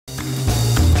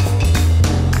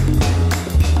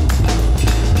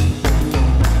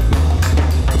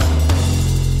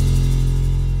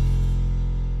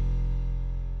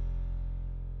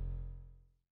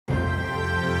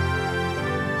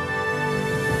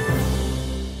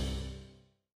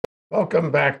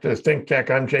Welcome back to ThinkTech.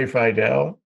 I'm Jay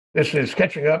Fidell. This is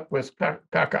Catching Up with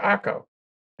Kakaako.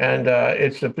 And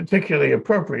it's particularly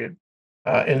appropriate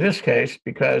in this case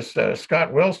because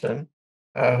Scott Wilson,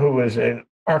 who is an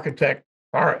architect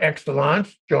par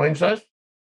excellence, joins us,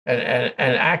 an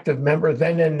active member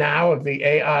then and now of the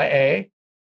AIA.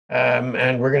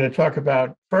 And we're going to talk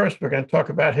about, first, we're going to talk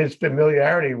about his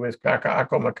familiarity with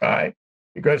Kakaako Makai,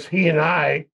 because he and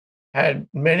I had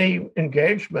many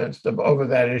engagements over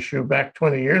that issue back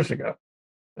 20 years ago.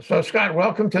 So, Scott,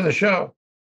 welcome to the show.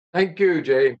 Thank you,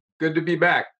 Jay. Good to be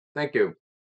back. Thank you.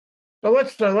 So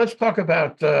let's talk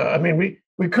about. I mean,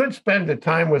 we could spend the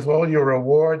time with all your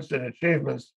awards and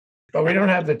achievements, but we don't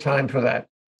have the time for that.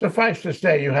 Suffice to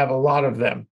say, you have a lot of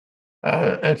them,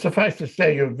 and suffice to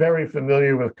say, you're very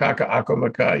familiar with Kakaako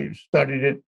Makai. You've studied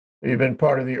it. You've been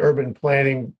part of the urban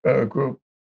planning group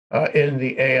in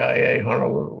the AIA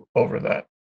Honolulu over that.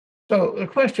 So the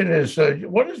question is,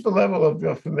 what is the level of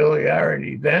your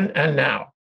familiarity then and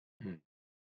now?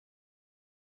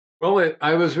 Well,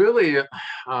 I was really,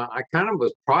 I kind of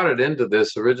was prodded into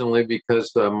this originally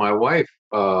because my wife,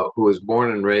 who was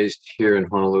born and raised here in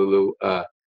Honolulu,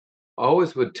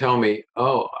 always would tell me,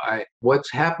 "Oh,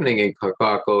 what's happening in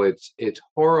Kakaako? It's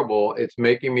horrible. It's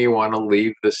making me want to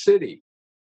leave the city."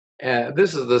 And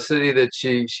this is the city that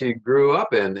she grew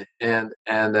up in, and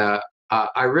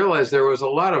I realized there was a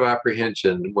lot of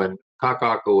apprehension when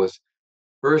Kakaako was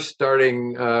first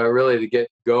starting really to get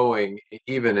going,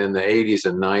 even in the 80s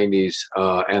and 90s,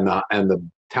 and the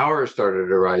towers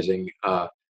started arising.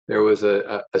 There was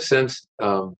a sense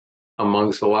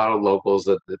amongst a lot of locals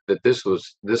that this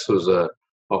was a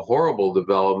horrible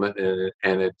development,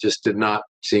 and it just did not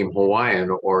seem Hawaiian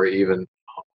or even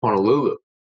Honolulu.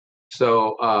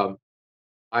 So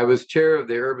I was chair of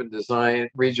the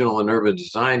Regional and Urban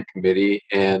Design Committee,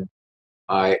 and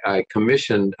I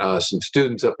commissioned some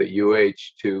students up at UH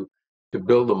to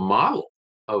build a model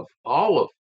of all of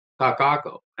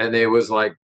Kakaako, and it was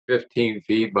like 15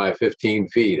 feet by 15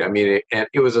 feet. I mean, and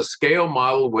it was a scale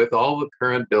model with all the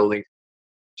current buildings,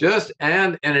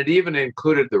 and it even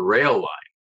included the rail line.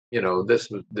 You know, this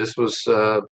was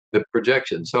the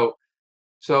projection.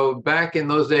 So back in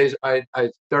those days, I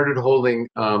started holding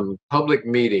public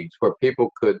meetings where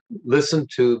people could listen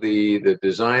to the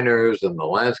designers and the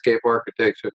landscape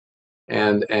architects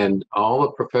and all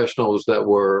the professionals that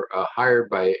were hired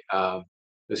by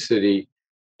the city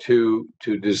to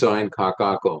design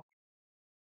Kakaako.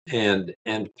 And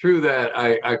through that,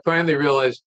 I finally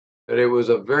realized that it was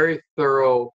a very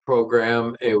thorough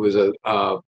program. It was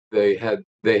they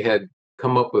had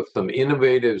come up with some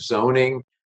innovative zoning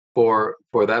for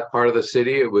that part of the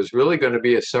city. It was really going to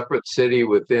be a separate city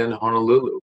within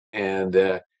Honolulu, and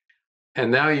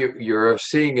now you're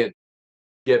seeing it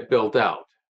get built out.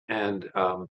 And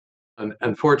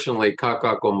unfortunately,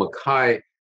 Kakaako Makai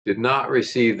did not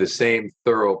receive the same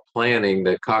thorough planning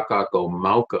that Kakaako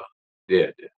Mauka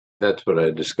did. That's what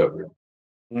I discovered.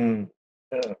 You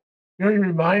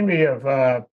remind me of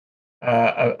a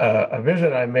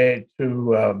visit I made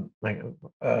to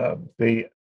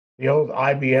the old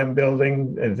IBM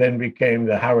building, and then became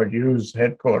the Howard Hughes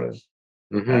headquarters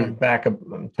back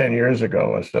 10 years ago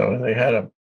or so. And they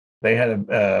had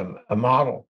a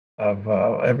model of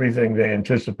everything they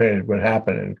anticipated would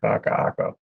happen in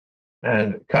Kakaako.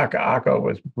 And Kakaako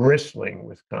was bristling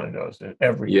with condos in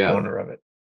every corner of it.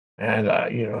 And,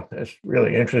 it's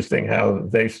really interesting how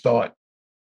they saw it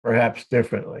perhaps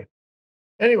differently.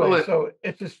 Anyway, so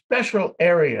it's a special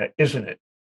area, isn't it?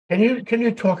 Can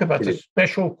you talk about the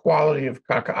special quality of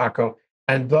Kakaako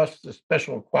and thus the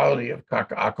special quality of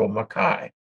Kakaako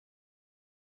Makai?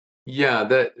 Yeah,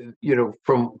 that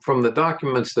from the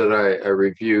documents that I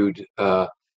reviewed,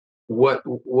 what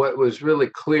was really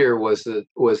clear was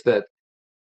that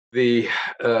the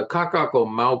Kakaako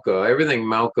Mauka, everything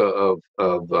Mauka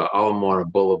of Ala Moana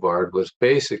Boulevard was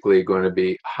basically going to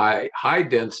be high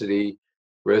density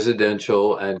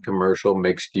residential and commercial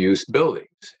mixed use buildings,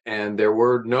 and there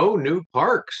were no new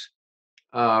parks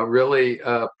really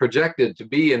projected to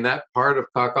be in that part of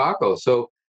Kakaako.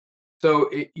 So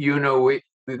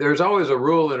there's always a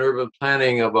rule in urban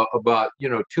planning about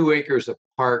 2 acres of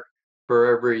park for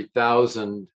every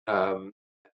thousand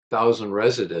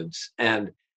residents,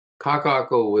 and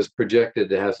Kakaako was projected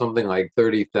to have something like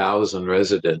 30,000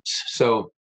 residents.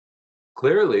 So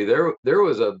clearly there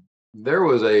was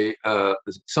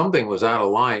something was out of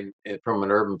line from an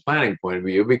urban planning point of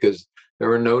view, because there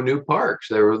were no new parks.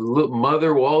 There were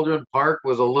Mother Waldron Park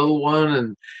was a little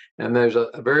one, and there's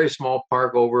a very small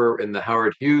park over in the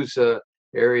Howard Hughes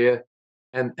area,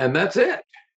 and that's it.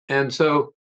 And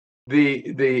so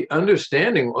the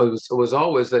understanding was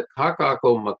always that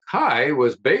Kakaako Makai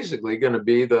was basically going to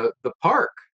be the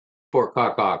park for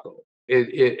Kakaako.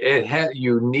 It had,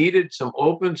 you needed some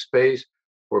open space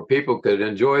where people could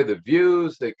enjoy the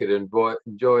views, they could enjoy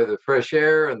the fresh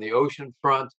air and the ocean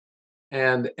front,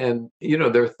 and you know,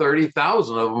 there are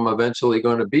 30,000 of them eventually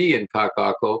going to be in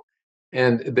Kakaako,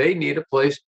 and they need a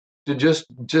place to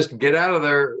just get out of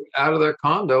their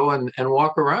condo and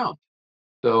walk around.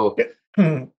 So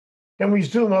can we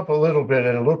zoom up a little bit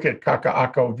and look at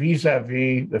Kakaako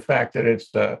vis-a-vis the fact that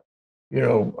it's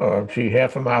gee,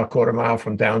 half a mile, quarter mile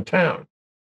from downtown,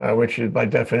 which is by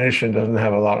definition doesn't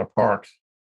have a lot of parks,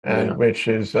 and which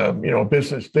is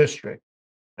business district.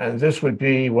 And this would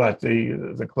be what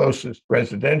the closest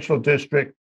residential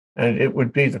district, and it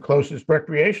would be the closest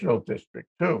recreational district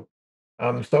too.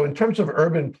 So in terms of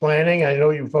urban planning, I know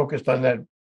you focused on that,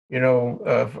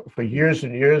 for years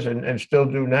and years, and still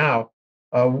do now.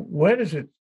 Where does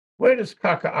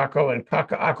Kakaako and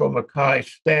Kakaako Makai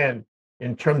stand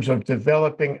in terms of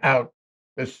developing out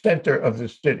the center of the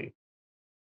city?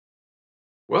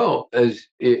 Well, as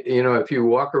you know, if you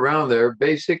walk around there,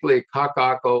 basically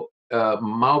Kakaako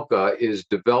Mauka is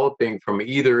developing from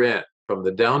either end, from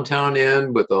the downtown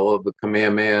end with all of the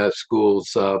Kamehameha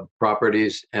Schools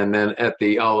properties, and then at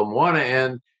the Ala Moana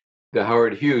end, the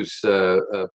Howard Hughes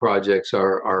projects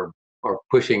are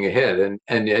pushing ahead.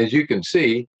 And as you can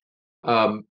see,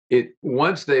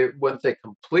 once they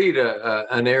complete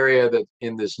an area that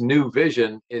in this new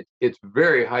vision, it's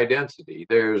very high density.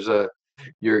 There's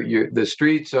the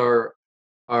streets are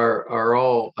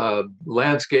all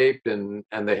landscaped, and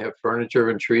they have furniture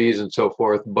and trees and so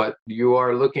forth, but you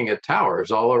are looking at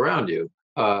towers all around you.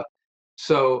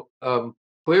 So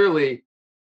clearly,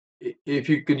 if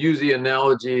you could use the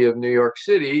analogy of New York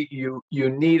City, you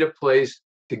need a place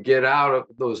to get out of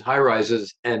those high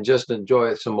rises and just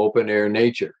enjoy some open air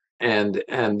nature. And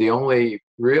the only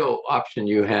real option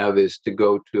you have is to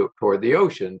go toward the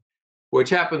ocean, which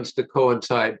happens to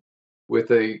coincide with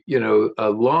a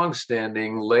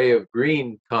long-standing lay of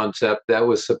green concept that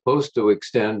was supposed to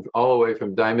extend all the way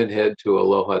from Diamond Head to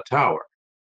Aloha Tower.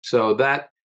 So that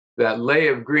lay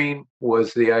of green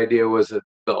was the idea, was that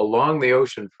along the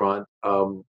ocean front,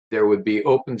 there would be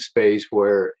open space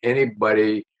where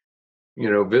anybody,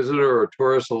 visitor or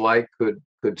tourist alike,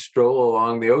 could stroll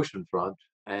along the ocean front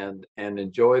and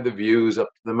enjoy the views up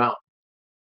to the mountain.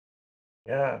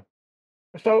 Yeah.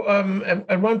 So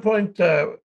at one point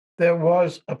there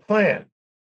was a plan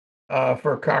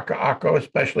for Kakaako,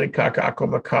 especially Kakaako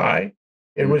Makai.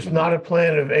 It was not a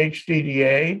plan of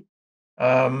HCDA,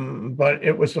 but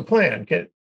it was a plan. Can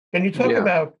you talk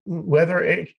about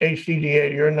whether HCDA,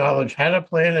 to your knowledge, had a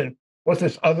plan and what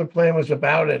this other plan was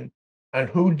about, and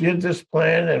who did this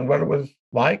plan and what it was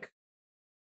like?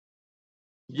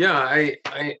 Yeah, I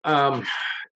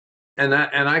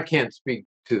can't speak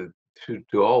to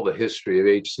all the history of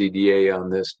HCDA on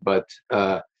this, but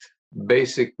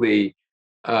basically,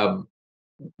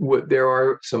 there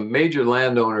are some major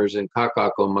landowners in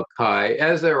Kakaako Makai,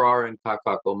 as there are in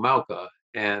Kakaako Mauka,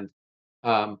 and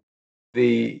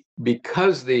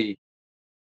because the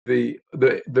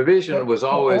vision was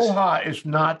always, OHA is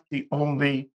not the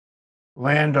only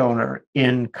landowner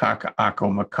in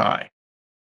Kakaako Makai.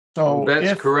 So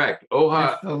that's correct.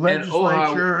 OHA, if the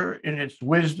legislature, in its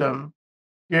wisdom,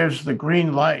 gives the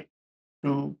green light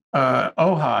to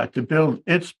OHA to build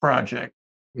its project,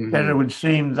 then it would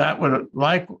seem that would,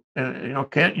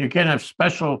 you can't have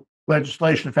special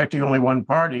legislation affecting only one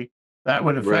party. That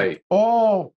would affect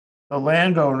all the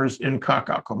landowners in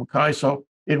Kakaako Makai. So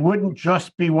it wouldn't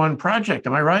just be one project.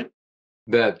 Am I right?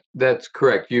 That's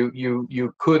correct.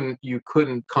 You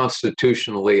couldn't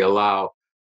constitutionally allow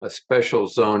a special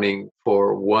zoning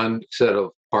for one set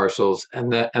of parcels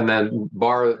and then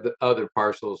bar the other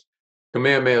parcels.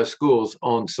 Kamehameha Schools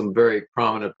owns some very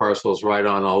prominent parcels right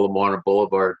on Ala Moana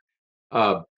Boulevard,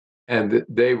 and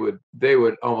they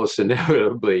would almost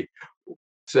inevitably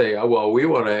say, "Oh, well, we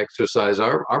want to exercise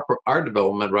our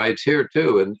development rights here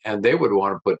too," and they would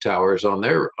want to put towers on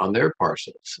their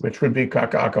parcels, which would be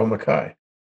Kakaako Makai.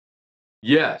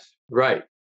 Yes, right,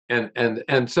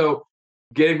 and so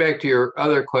getting back to your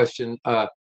other question,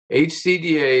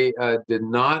 HCDA did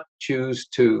not choose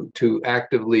to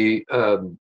actively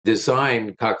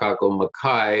design Kakaako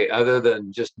Makai, other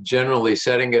than just generally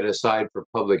setting it aside for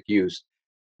public use,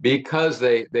 because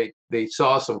they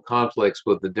saw some conflicts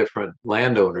with the different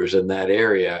landowners in that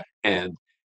area, and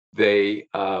they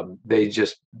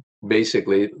just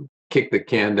basically kicked the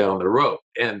can down the road.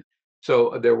 And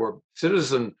so there were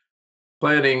Citizen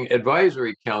Planning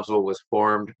Advisory Council was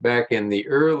formed back in the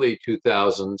early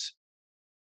 2000s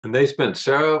And they spent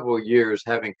several years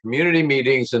having community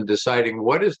meetings and deciding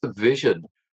what is the vision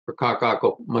for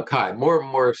Kakaako Makai. More and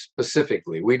more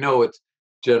specifically, we know it's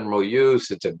general use,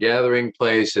 it's a gathering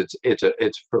place,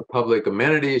 it's for public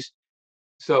amenities.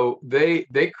 So they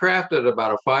crafted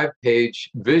about a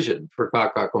 5-page vision for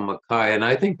Kakaako Makai, and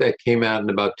I think that came out in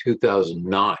about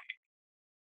 2009.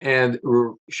 And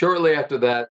shortly after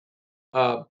that,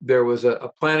 there was a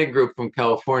planning group from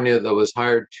California that was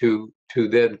hired to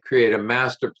then create a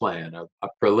master plan, a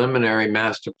preliminary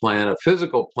master plan, a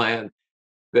physical plan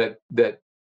that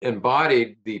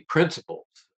embodied the principles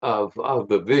of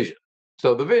the vision.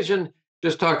 So the vision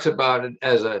just talks about it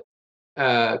as a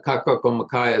Kakaako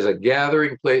Makai as a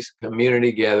gathering place,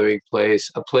 community gathering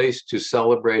place, a place to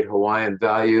celebrate Hawaiian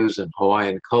values and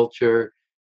Hawaiian culture,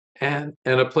 and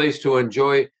a place to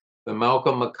enjoy the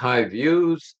Malcolm Makai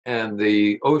views and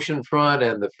the ocean front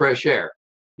and the fresh air.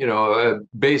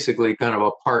 Basically kind of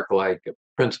a park-like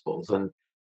principles.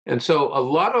 And so a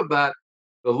lot of that,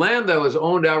 the land that was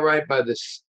owned outright by the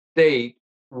state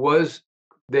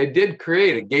they did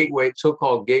create a gateway,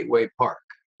 so-called Gateway Park.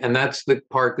 And that's the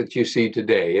park that you see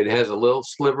today. It has a little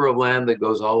sliver of land that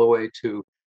goes all the way to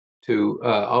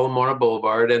Ala Moana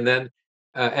Boulevard. And then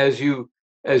as you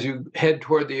head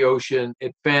toward the ocean,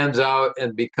 it fans out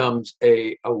and becomes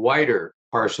a wider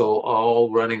parcel, all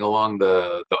running along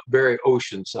the very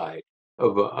ocean side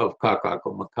of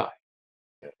Kakaako Makai.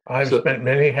 I've spent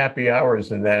many happy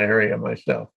hours in that area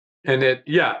myself. And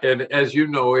and as you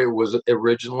know, it was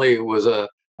originally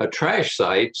a trash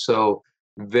site, so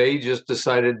they just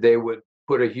decided they would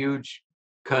put a huge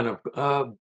kind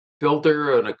of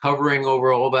filter and a covering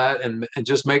over all that, and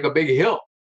just make a big hill,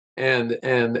 and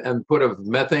put a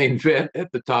methane vent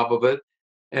at the top of it,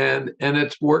 and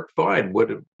it's worked fine.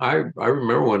 I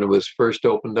remember when it was first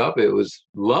opened up, it was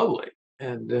lovely,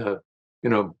 and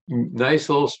nice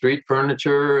little street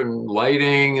furniture and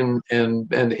lighting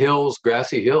and hills,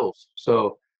 grassy hills.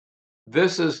 So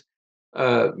this is,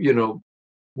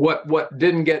 what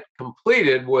didn't get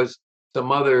completed was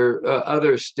some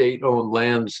other state-owned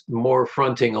lands more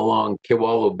fronting along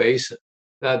Kewalo Basin.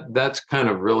 That's kind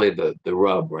of really the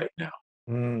rub right now.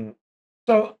 Mm.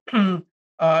 So,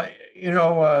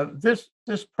 this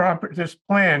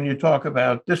plan you talk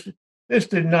about, this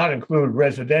did not include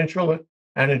residential,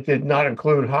 and it did not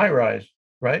include high-rise,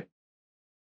 right?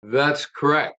 That's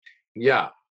correct. Yeah.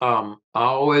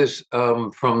 Always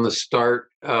from the start,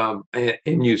 and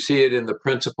you see it in the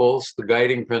principles, the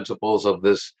guiding principles of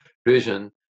this vision.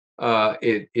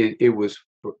 It was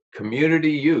for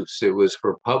community use. It was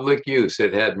for public use.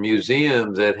 It had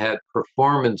museums. It had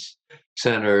performance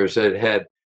centers. It had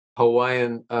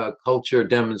Hawaiian culture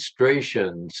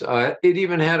demonstrations. It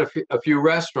even had a few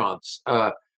restaurants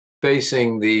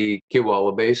facing the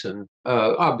Kewalo Basin,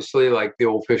 obviously like the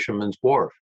Old Fisherman's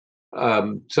Wharf.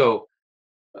 So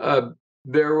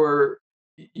there were,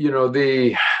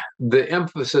 the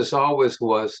emphasis always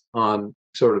was on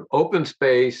sort of open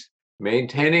space,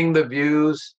 maintaining the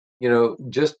views,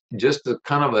 just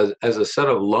kind of as a set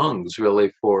of lungs,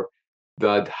 really, for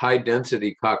the high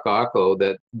density Kakaako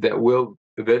that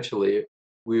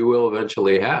we will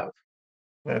eventually have.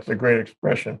 That's a great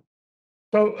expression.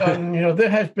 So, there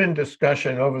has been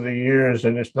discussion over the years,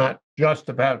 and it's not just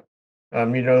about,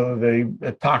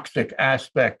 the toxic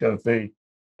aspect of the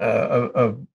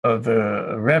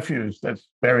refuse that's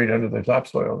buried under the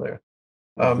topsoil there.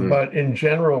 But in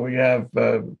general, we have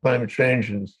climate change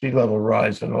and sea level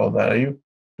rise and all that. Are you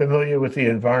familiar with the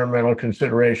environmental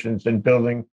considerations in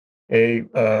building a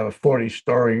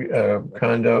 40-story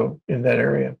condo in that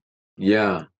area?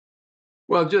 Yeah.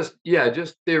 Well, just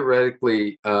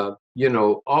theoretically,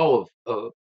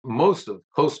 most of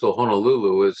coastal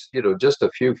Honolulu is, just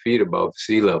a few feet above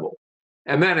sea level.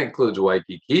 And that includes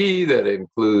Waikiki, that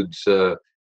includes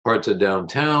parts of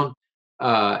downtown,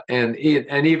 and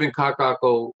even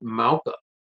Kakaako Mauka.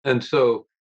 And so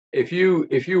if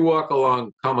you walk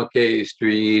along Kamakei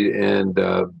Street and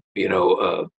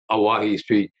Awahi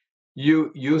Street,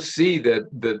 you see that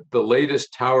the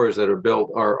latest towers that are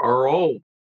built are all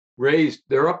raised.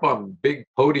 They're up on big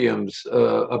podiums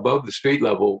above the street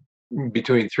level,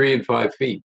 between 3 and 5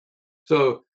 feet.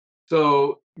 So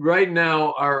right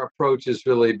now our approach has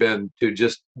really been to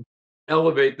just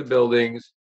elevate the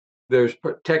buildings. There's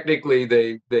technically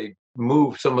they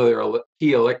move some of their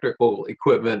key electrical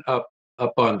equipment up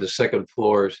onto second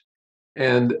floors,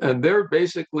 and they're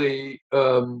basically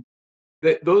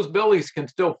those buildings can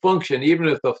still function even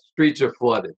if the streets are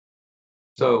flooded.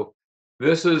 So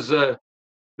this is the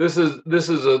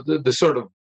sort of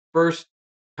first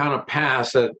kind of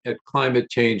pass at climate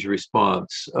change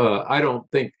response. I don't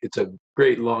think it's a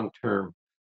great long-term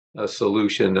a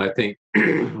solution. I think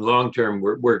long term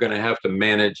we're going to have to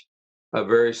manage a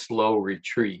very slow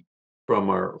retreat from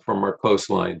our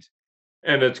coastlines,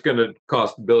 and it's going to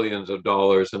cost billions of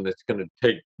dollars, and it's going to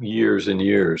take years and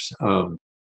years.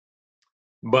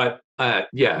 But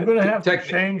yeah, You're going to have to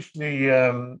change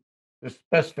the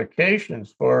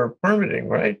specifications for permitting,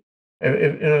 right?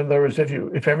 In other words,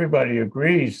 if everybody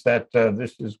agrees that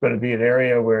this is going to be an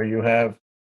area where you have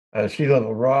sea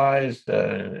level rise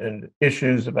and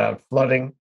issues about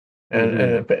flooding,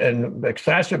 and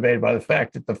exacerbated by the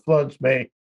fact that the floods may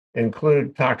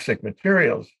include toxic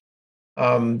materials,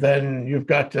 then you've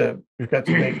got to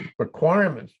make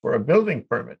requirements for a building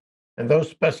permit, and those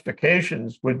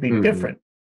specifications would be different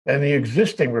than the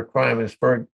existing requirements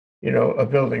for a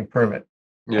building permit.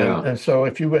 Yeah. And so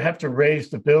if you would have to raise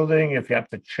the building, if you have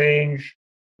to change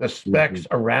the specs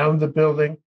around the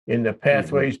building, in the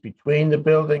pathways between the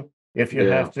building, if you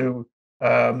have to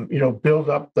build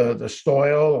up the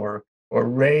soil or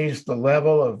raise the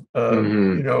level of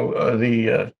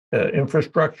the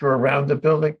infrastructure around the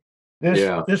building,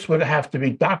 this would have to be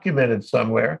documented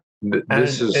somewhere. And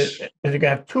you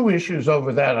have two issues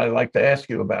over that I'd like to ask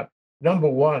you about. Number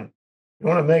one, you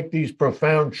want to make these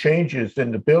profound changes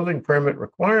in the building permit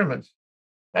requirements.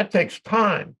 That takes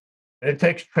time, and it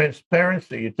takes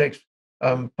transparency. It takes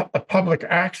public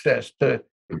access to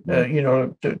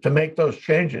make those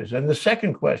changes. And the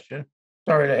second question,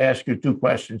 sorry to ask you two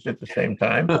questions at the same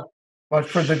time,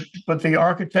 but the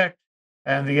architect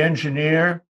and the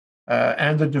engineer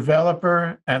and the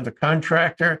developer and the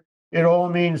contractor, it all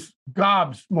means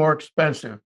gobs more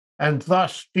expensive, and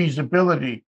thus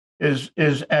feasibility is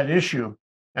at issue.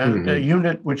 And a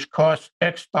unit which costs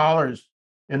X dollars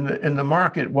in the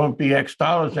market won't be X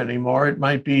dollars anymore. It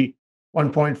might be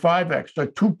 1.5X or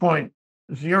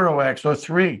 2.0X or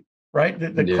 3, right?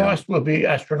 The cost will be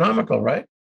astronomical, right?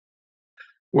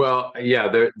 Well,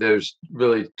 yeah, there's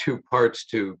really two parts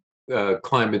to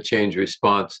climate change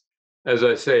response. As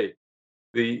I say,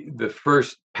 the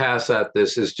first pass at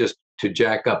this is just to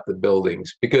jack up the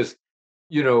buildings, because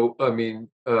I mean,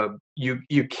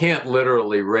 you can't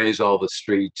literally raise all the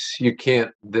streets. You can't.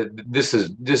 This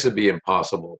would be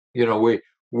impossible.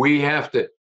 We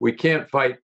can't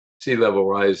fight sea level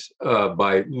rise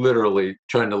by literally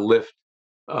trying to lift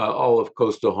all of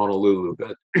coastal Honolulu.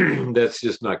 That's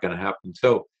just not going to happen.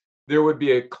 So there would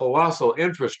be a colossal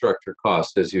infrastructure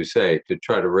cost, as you say, to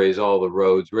try to raise all the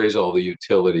roads, raise all the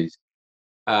utilities.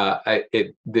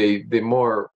 The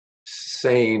more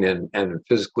sane and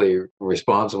physically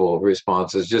responsible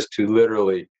response is just to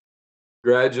literally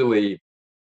gradually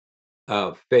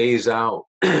phase out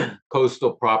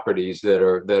coastal properties that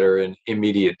are in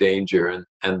immediate danger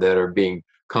and that are being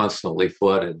constantly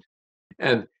flooded.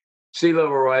 And sea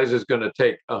level rise is going to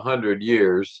take 100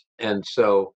 years, and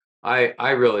so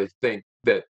I really think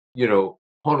that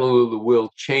Honolulu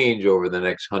will change over the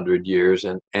next 100 years,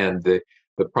 and the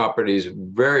properties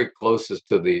very closest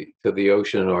to the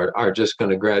ocean are just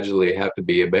going to gradually have to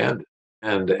be abandoned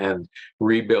and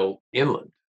rebuilt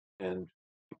inland. And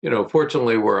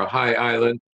fortunately, we're a high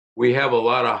island. We have a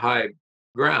lot of high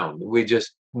ground. We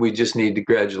just need to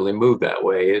gradually move that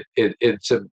way. It's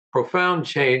a profound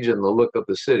change in the look of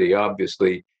the city.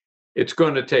 Obviously, it's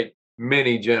going to take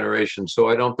many generations. So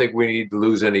I don't think we need to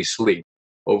lose any sleep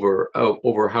over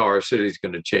how our city is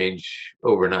going to change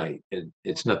overnight.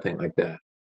 It's nothing like that.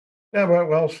 Yeah,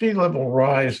 well, sea level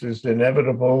rise is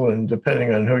inevitable, and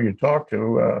depending on who you talk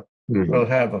to, we'll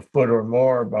have a foot or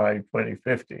more by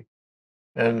 2050.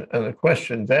 And the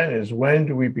question then is, when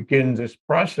do we begin this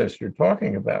process you're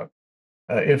talking about?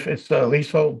 If it's a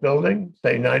leasehold building,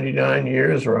 say 99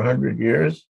 years or 100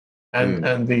 years,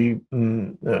 and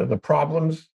the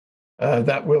problems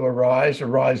that will arise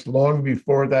long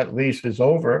before that lease is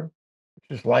over,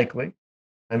 which is likely.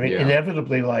 I mean,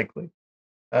 inevitably likely.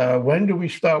 When do we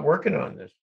start working on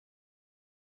this?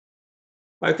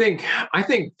 I think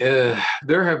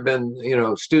there have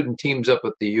been student teams up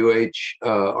at the UH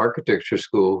Architecture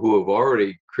School who have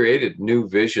already created new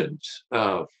visions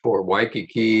for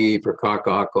Waikiki, for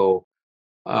Kakaako,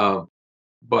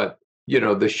 but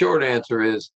the short answer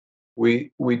is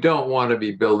we don't want to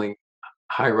be building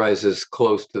high rises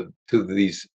close to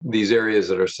these areas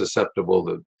that are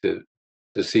susceptible to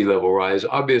sea level rise.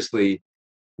 Obviously,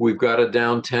 we've got a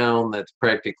downtown that's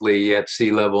practically at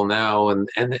sea level now, and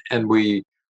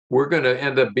we're going to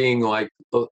end up being like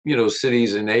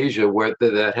cities in Asia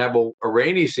that have a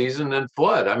rainy season and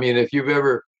flood. I mean, if you've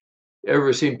ever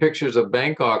seen pictures of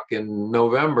Bangkok in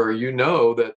November, you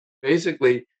know that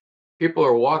basically people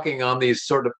are walking on these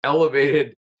sort of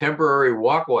elevated temporary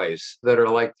walkways that are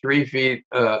like 3 feet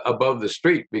above the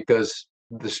street because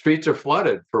the streets are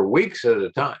flooded for weeks at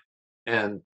a time.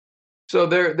 And so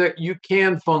there you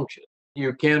can function.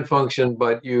 You can function,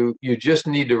 but you just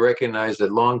need to recognize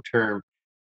that long term,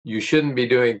 you shouldn't be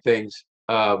doing things.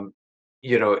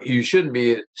 You shouldn't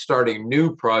be starting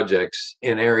new projects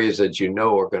in areas that you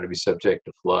know are going to be subject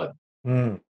to flood.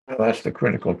 Well, that's the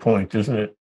critical point, isn't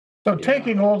it? So,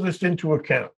 taking all this into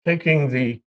account, taking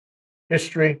the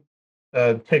history,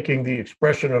 taking the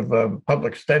expression of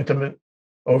public sentiment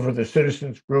over the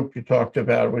citizens group you talked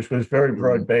about, which was very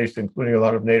broad based, including a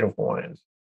lot of Native Hawaiians.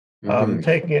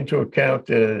 Taking into account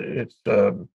its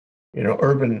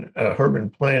urban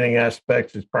planning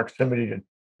aspects, its proximity to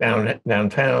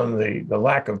downtown, the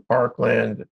lack of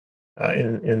parkland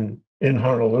in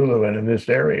Honolulu and in this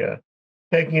area,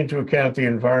 taking into account the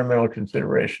environmental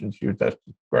considerations you just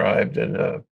described and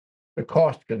the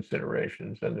cost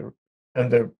considerations and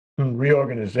the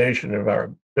reorganization of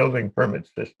our building permit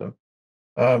system.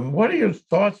 What are your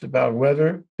thoughts about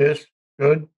whether this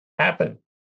should happen?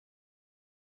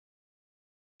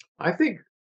 I think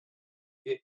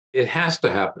it has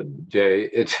to happen, Jay.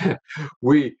 It's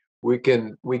we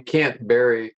can't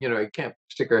bury, you can't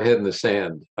stick our head in the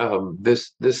sand.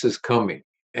 This is coming,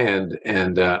 and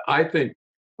I think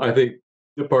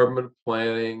Department of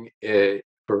Planning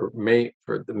for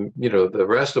the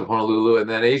rest of Honolulu, and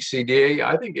then HCDA.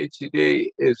 I think HCDA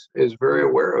is very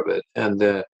aware of it, and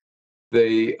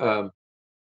they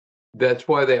that's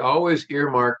why they always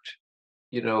earmarked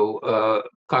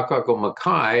Kakaako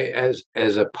Makai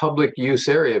as a public use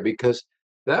area, because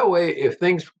that way, if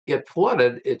things get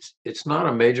flooded, it's not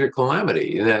a major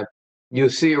calamity. You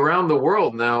see around the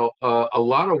world now, a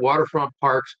lot of waterfront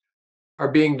parks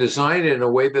are being designed in a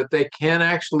way that they can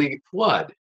actually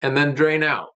flood and then drain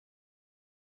out,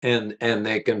 and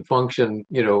they can function.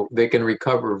 They can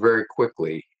recover very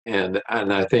quickly, and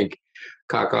I think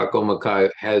Kakaako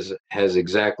Makai has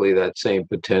exactly that same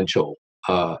potential.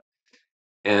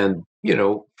 And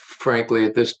frankly,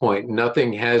 at this point,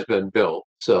 nothing has been built,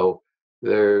 so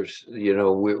there's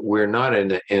we're not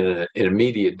in an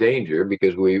immediate danger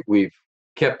because we've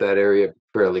kept that area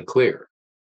fairly clear.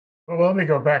 Well, let me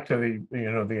go back to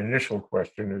the initial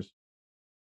question: is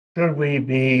should we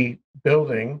be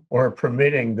building or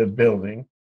permitting the building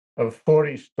of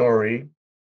 40-story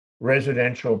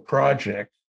residential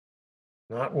projects,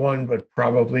 not one but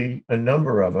probably a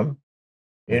number of them,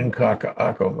 in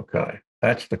Kakaako Makai?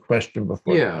 That's the question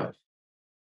before. Yeah.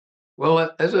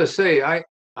 Well, as I say,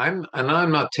 I'm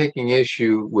not taking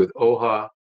issue with OHA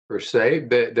per se.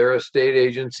 They're a state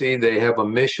agency. They have a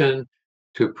mission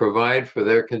to provide for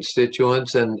their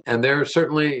constituents, and they're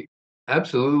certainly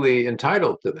absolutely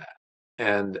entitled to that.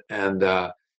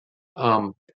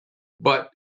 But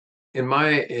in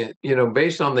my,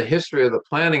 based on the history of the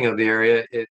planning of the area,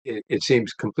 it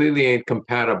seems completely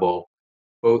incompatible,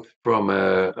 both from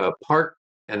a park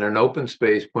and an open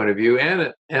space point of view,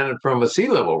 and from a sea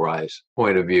level rise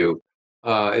point of view.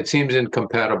 It seems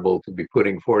incompatible to be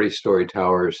putting 40-story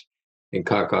towers in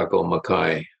Kakaako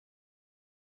Makai.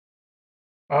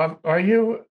 Are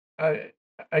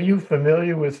you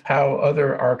familiar with how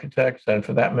other architects, and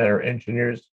for that matter,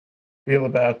 engineers, feel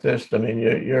about this? I mean,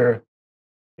 you're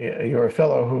a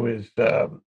fellow who is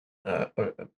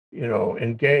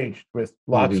engaged with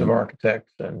lots of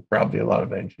architects and probably a lot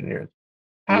of engineers.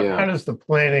 How does the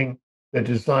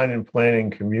design and planning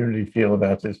community feel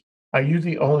about this? Are you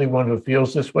the only one who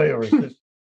feels this way, or is this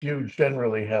view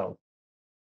generally held?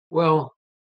 Well,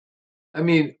 I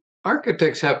mean,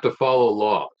 architects have to follow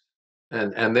laws,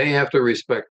 and they have to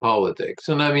respect politics.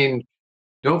 And I mean,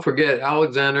 don't forget,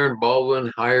 Alexander and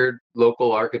Baldwin hired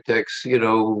local architects,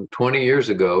 20 years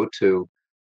ago to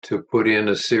put in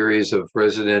a series of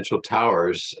residential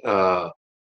towers on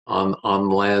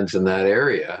lands in that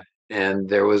area, and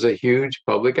there was a huge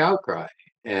public outcry,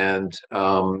 and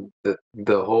the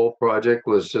whole project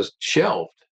was just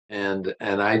shelved. And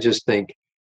I just think,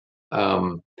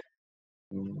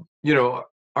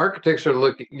 architects are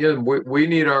looking. We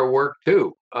need our work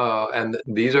too, and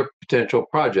these are potential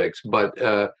projects, but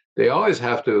they always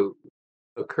have to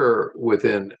occur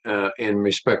within in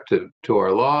respect to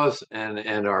our laws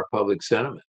and our public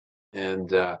sentiment. And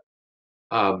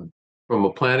from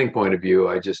a planning point of view,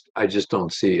 I just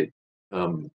don't see it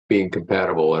being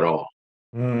compatible at all.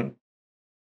 So,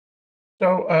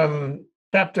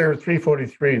 Chapter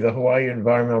 343, the Hawaii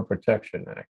Environmental Protection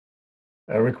Act,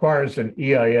 requires an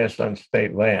EIS on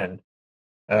state land.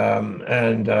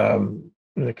 And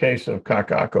in the case of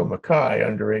Kakaako Makai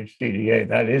under HCDA,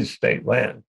 that is state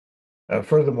land.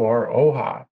 Furthermore,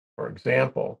 OHA, for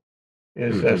example,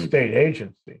 is a state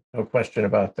agency, no question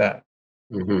about that.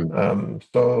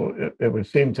 So it would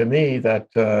seem to me that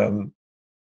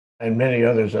and many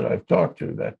others that I've talked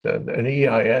to, that an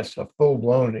EIS, a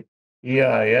full-blown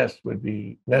EIS, would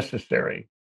be necessary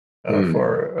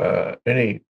for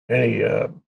any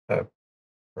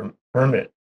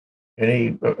permit,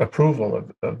 any approval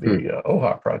of the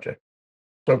OHA project.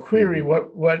 So, query,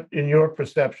 what in your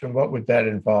perception, what would that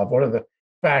involve? What are the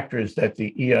factors that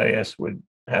the EIS would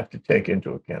have to take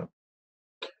into account?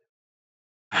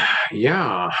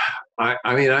 Yeah,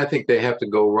 I mean, I think they have to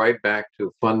go right back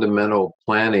to fundamental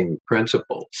planning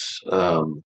principles,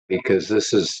 because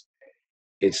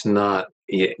it's not,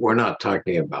 we're not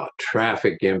talking about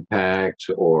traffic impacts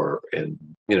or,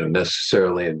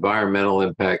 necessarily environmental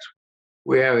impacts.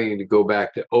 We're having to go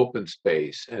back to open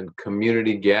space and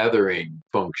community gathering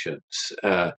functions.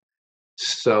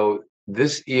 So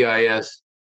this EIS,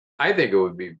 I think it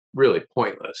would be really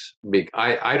pointless.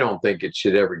 I don't think it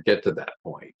should ever get to that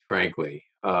point, frankly.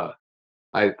 I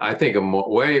think a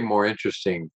way more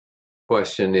interesting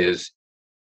question is,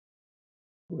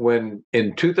 when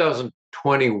in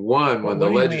 2021, when the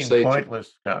legislature— What do you mean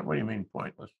pointless, Scott? What do you mean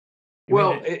pointless?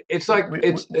 Well, it's like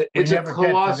it's a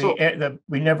colossal.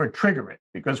 We never trigger it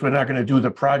because we're not going to do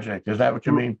the project. Is that what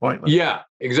you mean, pointless? Yeah,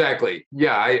 exactly.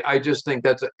 Yeah, I just think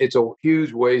it's a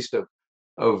huge waste of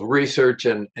research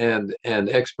and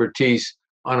expertise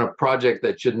on a project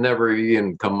that should never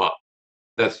even come up.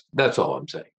 That's all I'm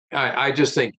saying. I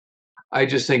just think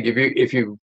if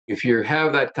you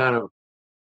have that kind of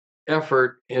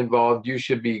effort involved, you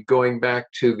should be going back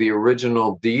to the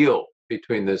original deal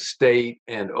between the state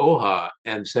and OHA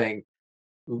and saying,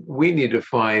 we need to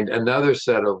find another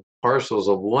set of parcels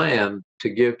of land to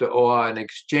give to OHA in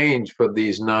exchange for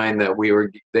these 9 that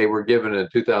they were given in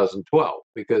 2012,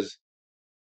 because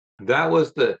that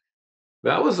was the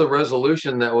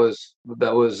resolution that was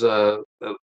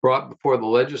brought before the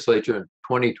legislature in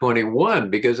 2021,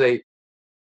 because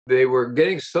they were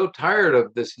getting so tired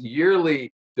of this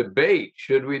yearly debate: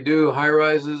 should we do high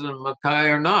rises in Makai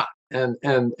or not? And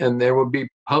there would be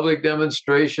public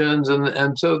demonstrations,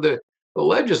 and so the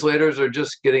legislators are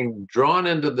just getting drawn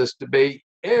into this debate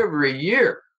every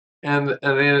year, and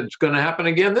it's going to happen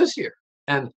again this year.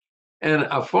 And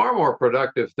a far more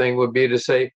productive thing would be to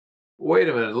say, wait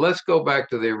a minute, let's go back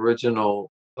to the original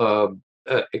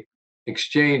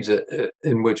exchange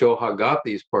in which OHA got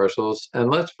these parcels, and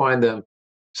let's find them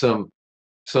some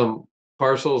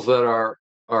parcels that are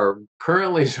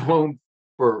currently zoned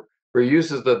for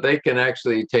uses that they can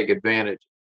actually take advantage of.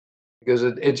 Because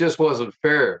it just wasn't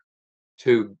fair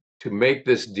to make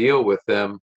this deal with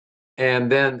them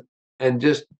and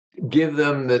just give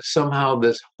them that somehow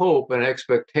this hope and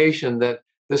expectation that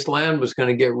this land was going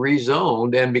to get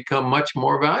rezoned and become much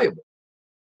more valuable.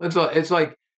 It's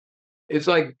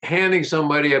like handing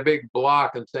somebody a big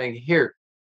block and saying, here,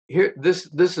 this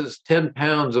is 10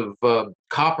 pounds of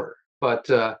copper, but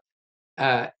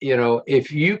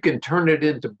if you can turn it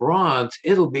into bronze,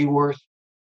 it'll be worth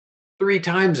 3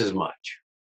 times as much.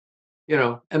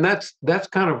 And that's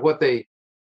kind of what they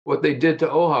did to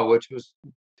OHA, which was,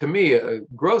 to me,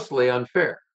 grossly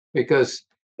unfair, because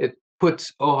it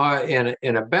puts OHA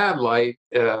in a bad light,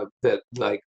 that,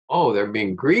 like, oh, they're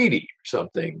being greedy or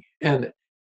something. And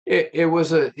it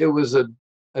was a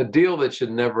deal that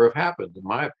should never have happened, in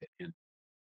my opinion.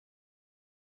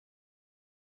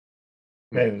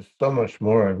 Okay, there's so much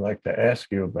more I'd like to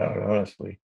ask you about,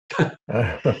 honestly.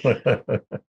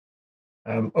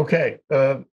 Okay.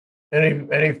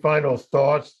 Any final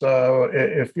thoughts?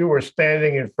 If you were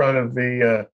standing in front of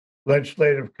the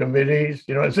legislative committees,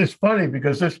 it's funny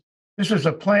because this is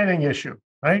a planning issue,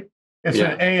 right? It's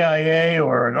an AIA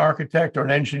or an architect or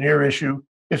an engineer issue.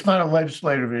 It's not a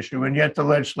legislative issue, and yet the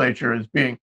legislature is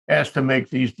being asked to make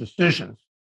these decisions.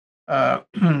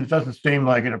 It doesn't seem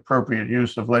like an appropriate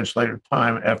use of legislative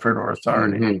time, effort, or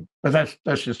authority. But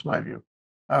that's just my view.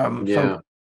 So,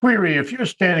 query: if you're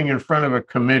standing in front of a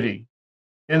committee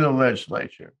in the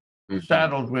legislature,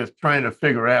 saddled with trying to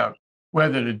figure out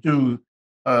whether to do,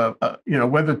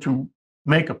 whether to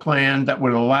make a plan that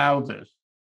would allow this,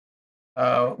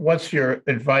 what's your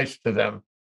advice to them?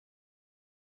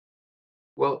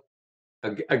 Well,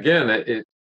 again,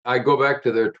 I go back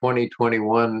to their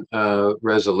 2021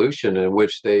 resolution, in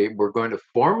which they were going to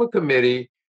form a committee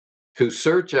to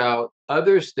search out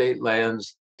other state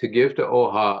lands to give to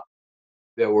OHA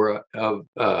that were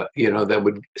that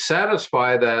would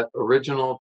satisfy that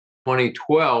original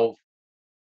 2012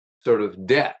 sort of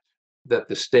debt that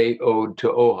the state owed to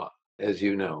OHA, as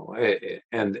you know,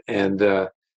 and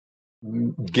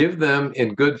give them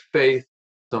in good faith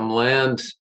some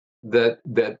lands that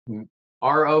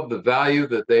are of the value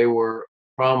that they were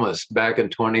promised back in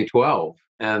 2012,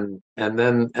 and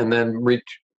then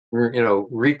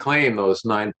reclaim those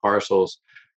 9 parcels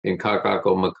in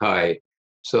Kakaako Makai,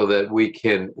 so that we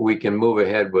can move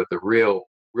ahead with a real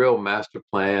master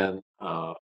plan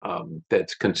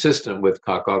that's consistent with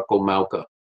Kakaako Mauka.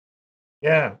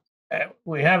 Yeah,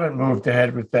 we haven't moved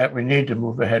ahead with that. We need to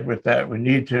move ahead with that. We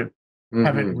need to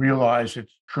have it realize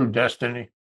its true destiny.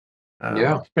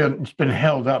 Yeah. It's been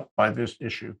held up by this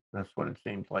issue. That's what it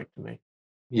seems like to me.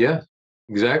 Yeah,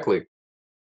 exactly.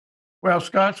 Well,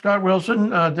 Scott Wilson,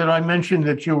 did I mention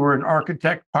that you were an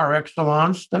architect par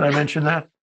excellence? Did I mention that?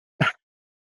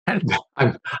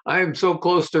 I'm so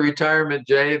close to retirement,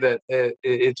 Jay, that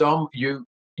it's on you.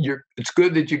 It's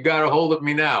good that you got a hold of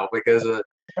me now, because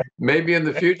maybe in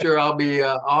the future I'll be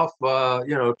off,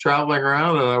 traveling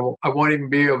around, and I won't even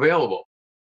be available.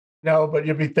 No, but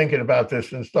you'll be thinking about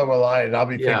this, and so will I, and I'll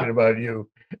be thinking about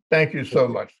you. Thank you so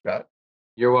much, Scott.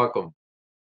 You're welcome.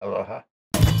 Aloha.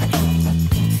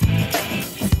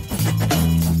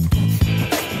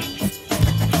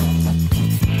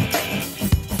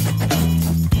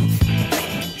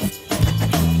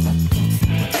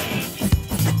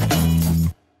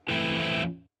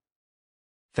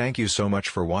 Thank you so much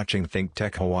for watching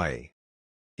ThinkTech Hawaii.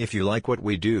 If you like what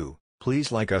we do,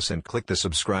 please like us and click the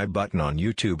subscribe button on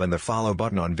YouTube and the follow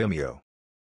button on Vimeo.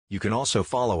 You can also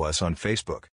follow us on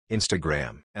Facebook,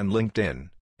 Instagram, and LinkedIn,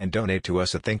 and donate to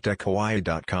us at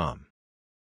thinktechhawaii.com.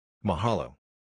 Mahalo.